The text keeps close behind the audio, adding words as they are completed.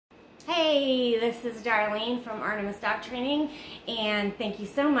Hey, this is Darlene from Artemis Dog Training, and thank you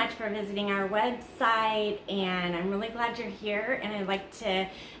so much for visiting our website, and I'm really glad you're here, and I'd like to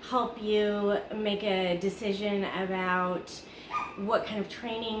help you make a decision about what kind of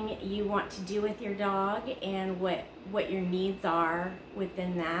training you want to do with your dog and what your needs are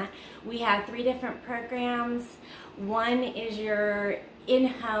within that. We have 3 different programs. One is your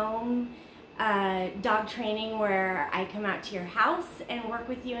in-home dog training, where I come out to your house and work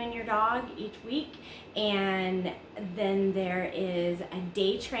with you and your dog each week. And then there is a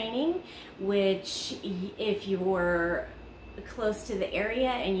day training, which if you're close to the area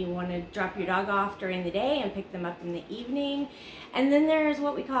and you want to drop your dog off during the day and pick them up in the evening. And then there's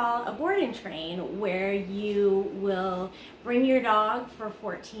what we call a board and train, where you will bring your dog for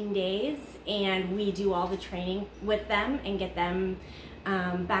 14 days and we do all the training with them and get them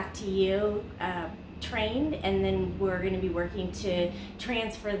back to you trained, and then we're going to be working to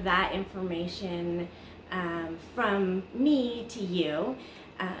transfer that information from me to you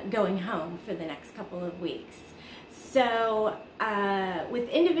going home for the next couple of weeks. So with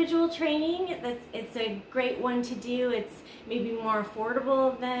individual training, it's a great one to do. It's maybe more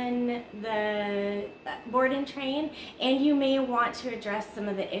affordable than the board and train, and you may want to address some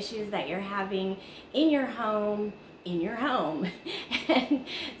of the issues that you're having in your home. And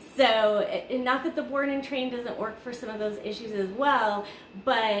so, not that the board and train doesn't work for some of those issues as well,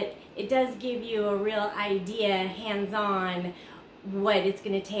 but it does give you a real idea, hands-on, what it's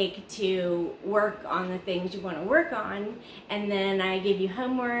going to take to work on the things you want to work on. And then I give you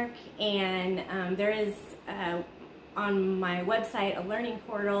homework, and there is on my website a learning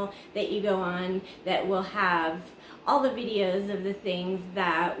portal that you go on that will have all the videos of the things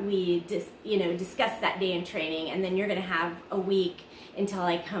that we discuss that day in training, and then you're going to have a week until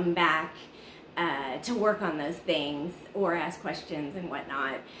I come back to work on those things or ask questions and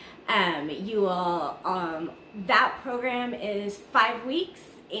whatnot. You will that program is 5 weeks,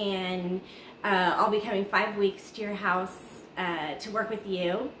 and I'll be coming 5 weeks to your house to work with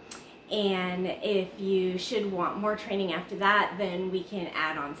you. And if you should want more training after that, then we can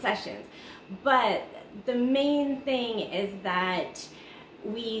add on sessions. But the main thing is that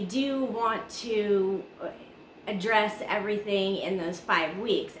we do want to address everything in those 5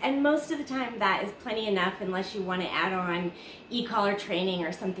 weeks. And most of the time that is plenty enough, unless you want to add on e-collar training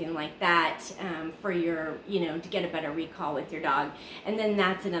or something like that for your, to get a better recall with your dog. And then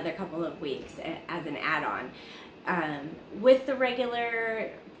that's another couple of weeks as an add-on. With the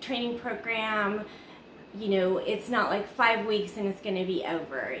regular training program, it's not like 5 weeks and it's going to be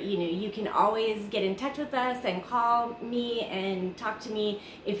over. You can always get in touch with us and call me and talk to me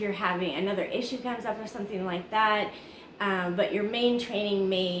if you're having another issue comes up or something like that. But your main training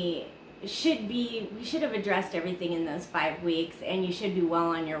we should have addressed everything in those 5 weeks, and you should be well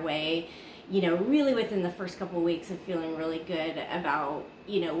on your way, really within the first couple of weeks of feeling really good about,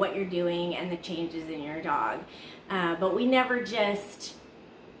 what you're doing and the changes in your dog. But we never just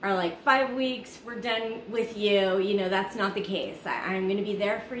are like 5 weeks, we're done with you. That's not the case. I'm going to be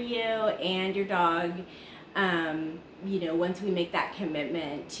there for you and your dog, once we make that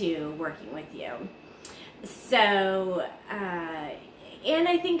commitment to working with you. So, and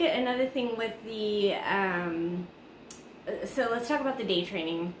I think another thing with the, so let's talk about the day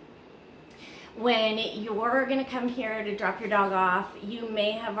training. When you're going to come here to drop your dog off, you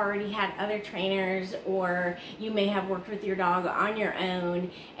may have already had other trainers, or you may have worked with your dog on your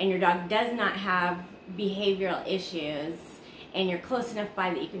own, and your dog does not have behavioral issues, and you're close enough by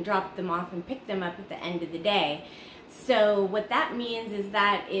that you can drop them off and pick them up at the end of the day. So what that means is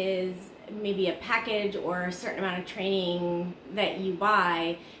that is maybe a package or a certain amount of training that you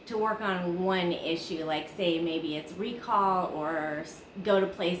buy to work on one issue, like say maybe it's recall or go to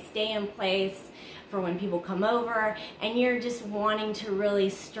place, stay in place for when people come over, and you're just wanting to really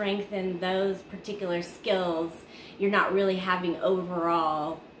strengthen those particular skills. You're not really having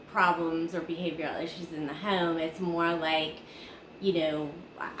overall problems or behavioral issues in the home. It's more like,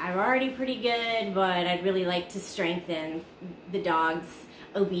 I'm already pretty good, but I'd really like to strengthen the dog's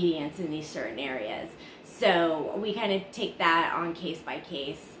obedience in these certain areas. So we kind of take that on case by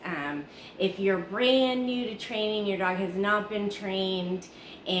case. If you're brand new to training, your dog has not been trained,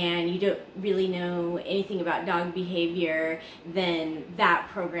 and you don't really know anything about dog behavior, then that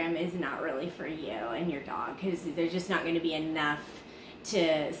program is not really for you and your dog, because there's just not going to be enough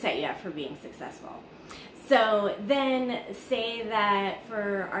to set you up for being successful. So then say that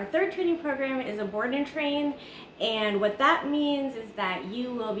for our 3rd training program is a board and train, and what that means is that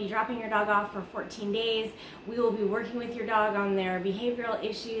you will be dropping your dog off for 14 days. We will be working with your dog on their behavioral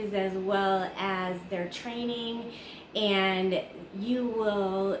issues as well as their training, and you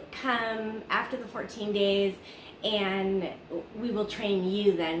will come after the 14 days and we will train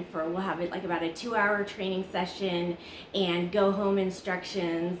you then we'll have it like about a 2-hour training session and go home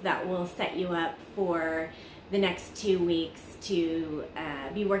instructions that will set you up for the next 2 weeks to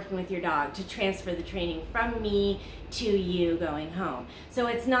be working with your dog, to transfer the training from me to you going home. So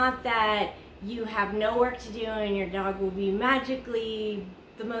it's not that you have no work to do and your dog will be magically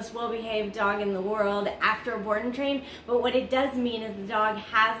the most well-behaved dog in the world after a board and train, but what it does mean is the dog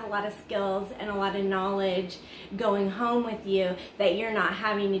has a lot of skills and a lot of knowledge going home with you that you're not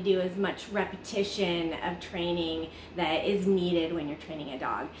having to do as much repetition of training that is needed when you're training a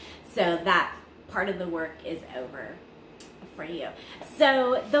dog. So that part of the work is over for you.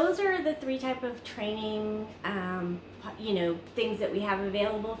 So those are the 3 type of training things that we have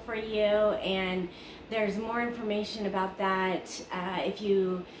available for you, and there's more information about that. If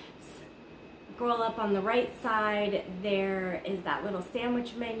you scroll up on the right side, there is that little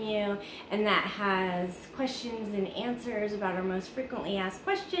sandwich menu, and that has questions and answers about our most frequently asked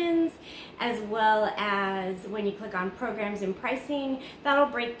questions, as well as when you click on programs and pricing, that'll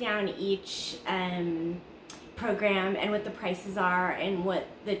break down each program and what the prices are and what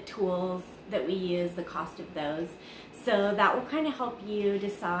the tools that we use, the cost of those. So that will kind of help you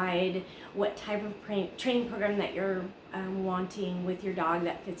decide what type of training program that you're wanting with your dog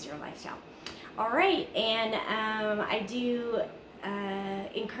that fits your lifestyle. All right, and I do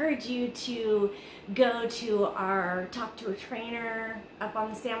encourage you to go to our Talk to a Trainer up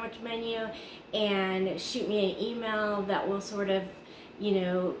on the sandwich menu and shoot me an email that will sort of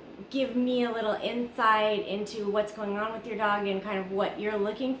give me a little insight into what's going on with your dog and kind of what you're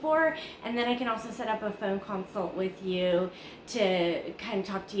looking for, and then I can also set up a phone consult with you to kind of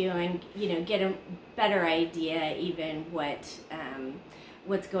talk to you and get a better idea even what's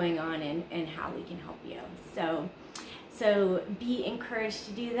going on and how we can help you. So be encouraged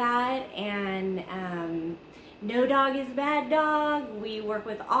to do that, and no dog is a bad dog. We work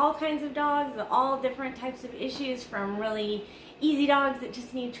with all kinds of dogs, all different types of issues, from really easy dogs that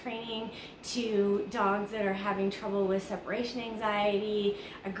just need training to dogs that are having trouble with separation anxiety,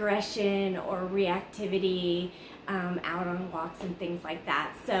 aggression, or reactivity out on walks and things like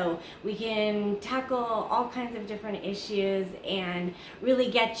that. So we can tackle all kinds of different issues and really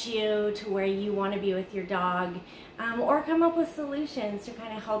get you to where you want to be with your dog, or come up with solutions to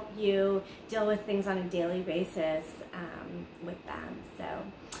kind of help you deal with things on a daily basis with them. So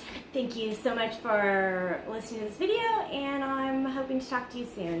thank you so much for listening to this video, and I'm hoping to talk to you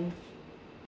soon.